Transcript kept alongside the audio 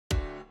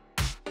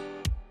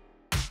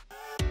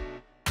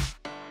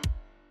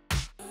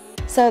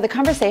So the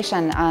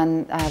conversation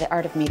on the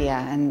art of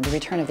media and the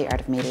return of the art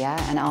of media,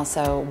 and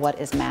also what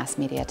is mass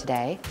media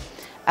today,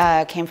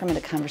 came from a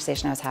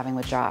conversation I was having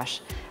with Josh.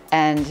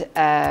 And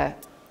I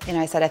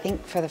said, I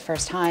think for the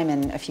first time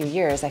in a few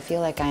years, I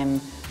feel like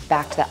I'm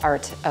back to the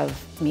art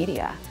of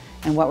media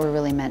and what we're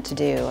really meant to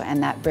do,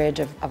 and that bridge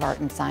of art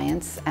and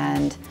science.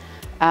 And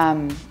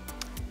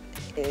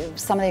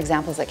some of the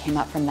examples that came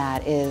up from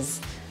that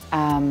is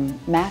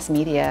mass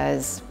media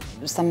is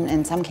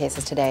in some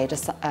cases today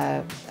just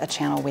a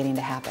channel waiting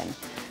to happen.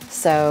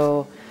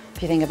 So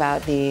if you think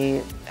about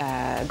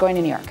going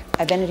to New York,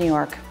 I've been to New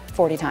York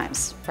 40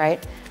 times,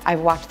 right? I've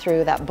walked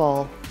through that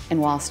bull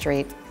in Wall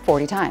Street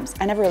 40 times.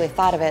 I never really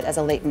thought of it as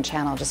a latent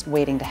channel just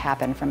waiting to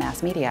happen for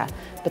mass media,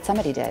 but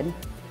somebody did.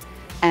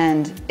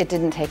 And it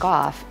didn't take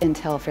off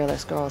until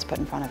Fearless Girl was put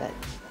in front of it.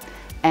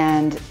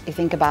 And you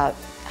think about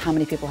how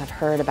many people have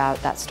heard about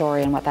that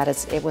story and what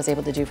it was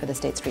able to do for the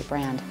State Street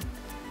brand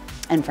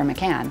and for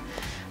McCann.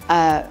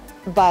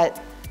 But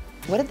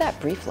what did that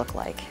brief look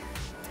like?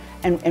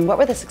 And what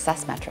were the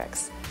success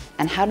metrics?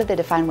 And how did they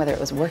define whether it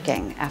was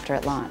working after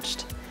it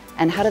launched?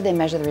 And how did they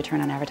measure the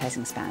return on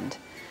advertising spend?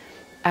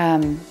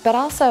 But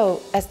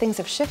also, as things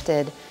have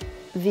shifted,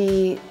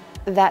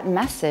 that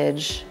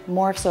message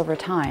morphs over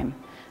time,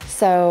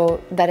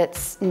 so that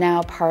it's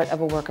now part of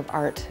a work of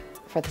art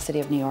for the city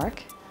of New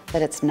York,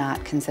 that it's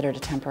not considered a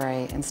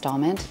temporary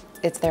installment.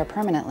 It's there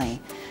permanently,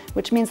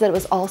 which means that it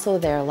was also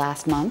there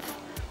last month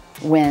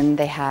when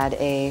they had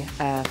a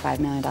 $5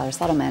 million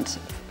settlement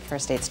for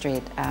State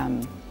Street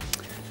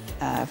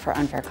for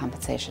unfair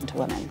compensation to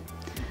women.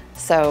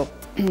 So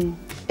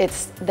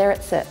there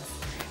it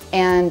sits.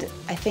 And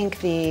I think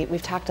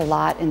we've talked a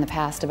lot in the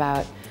past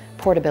about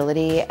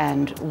portability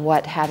and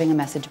what having a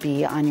message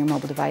be on your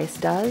mobile device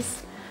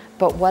does,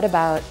 but what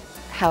about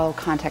how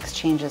context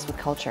changes with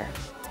culture?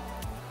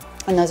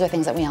 And those are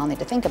things that we all need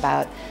to think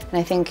about. And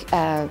I think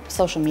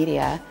social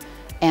media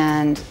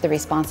and the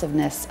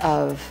responsiveness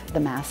of the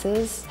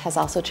masses has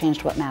also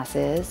changed what mass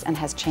is and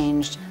has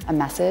changed a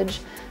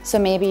message. So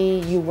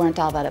maybe you weren't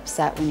all that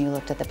upset when you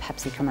looked at the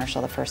Pepsi commercial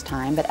the first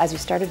time, but as you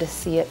started to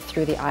see it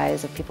through the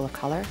eyes of people of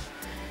color,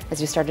 as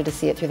you started to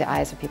see it through the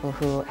eyes of people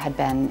who had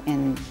been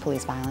in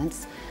police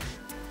violence,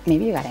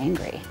 maybe you got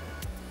angry,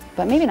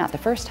 but maybe not the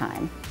first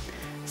time.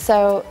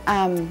 So,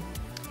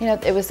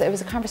 it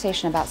was a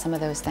conversation about some of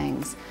those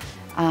things.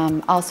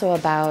 Also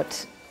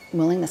about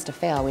willingness to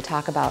fail. We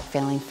talk about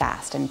failing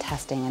fast and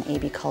testing and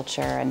A/B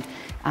culture and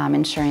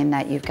ensuring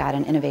that you've got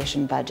an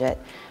innovation budget.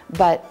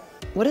 But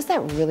what does that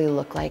really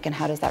look like and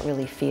how does that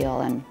really feel?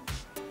 And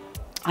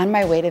on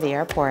my way to the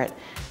airport,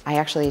 I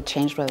actually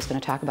changed what I was going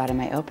to talk about in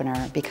my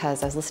opener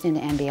because I was listening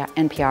to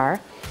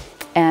NPR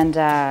and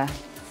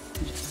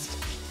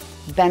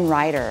Ben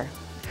Ryder,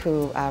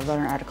 who wrote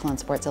an article in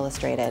Sports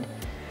Illustrated,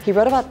 he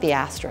wrote about the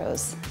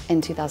Astros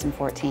in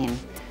 2014.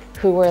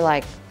 Who were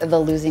like the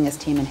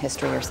losingest team in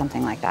history or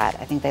something like that.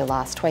 I think they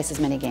lost twice as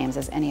many games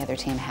as any other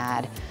team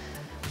had.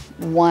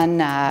 Won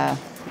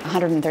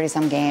 130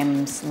 some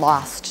games,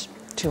 lost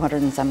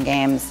 200 and some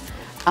games.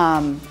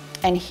 And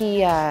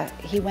he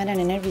went in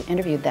and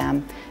interviewed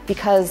them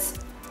because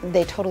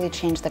they totally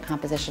changed the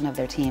composition of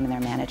their team and their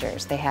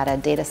managers. They had a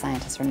data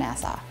scientist from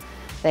NASA.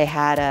 They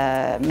had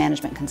a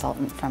management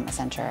consultant from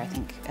Accenture, I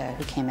think,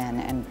 who came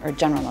in, or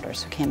General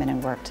Motors, who came in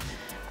and worked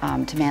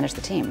to manage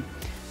the team.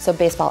 So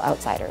baseball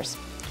outsiders.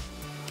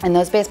 And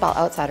those baseball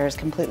outsiders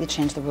completely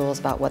changed the rules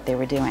about what they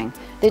were doing.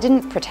 They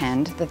didn't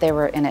pretend that they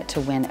were in it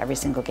to win every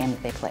single game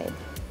that they played.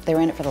 They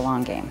were in it for the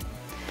long game.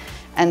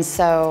 And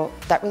so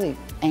that really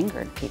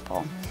angered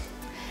people.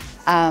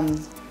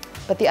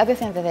 But the other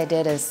thing that they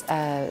did is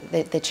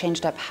they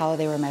changed up how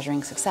they were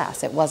measuring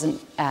success. It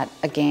wasn't at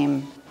a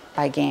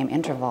game-by-game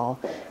interval.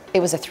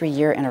 It was a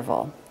 3-year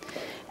interval.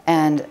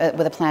 And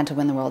with a plan to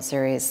win the World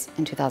Series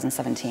in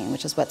 2017,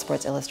 which is what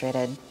Sports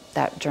Illustrated,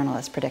 that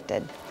journalist,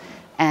 predicted.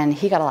 And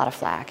he got a lot of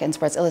flack, and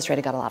Sports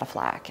Illustrated got a lot of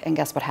flack. And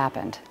guess what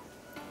happened?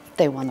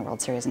 They won the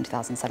World Series in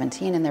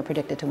 2017, and they're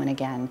predicted to win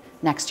again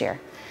next year.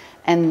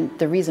 And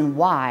the reason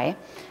why,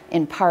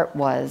 in part,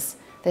 was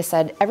they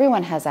said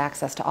everyone has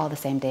access to all the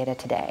same data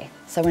today.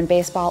 So in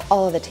baseball,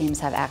 all of the teams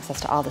have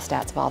access to all the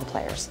stats of all the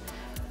players.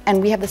 And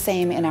we have the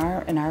same in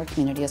our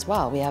community as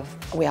well.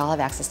 We all have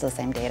access to the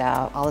same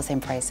data, all the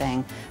same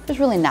pricing. There's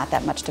really not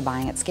that much to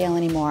buying at scale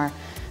anymore.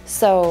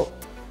 So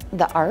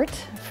the art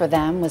for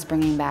them was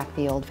bringing back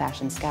the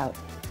old-fashioned scout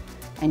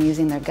and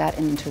using their gut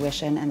and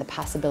intuition and the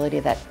possibility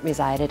that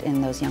resided in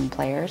those young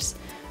players,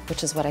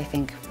 which is what I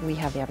think we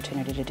have the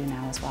opportunity to do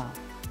now as well.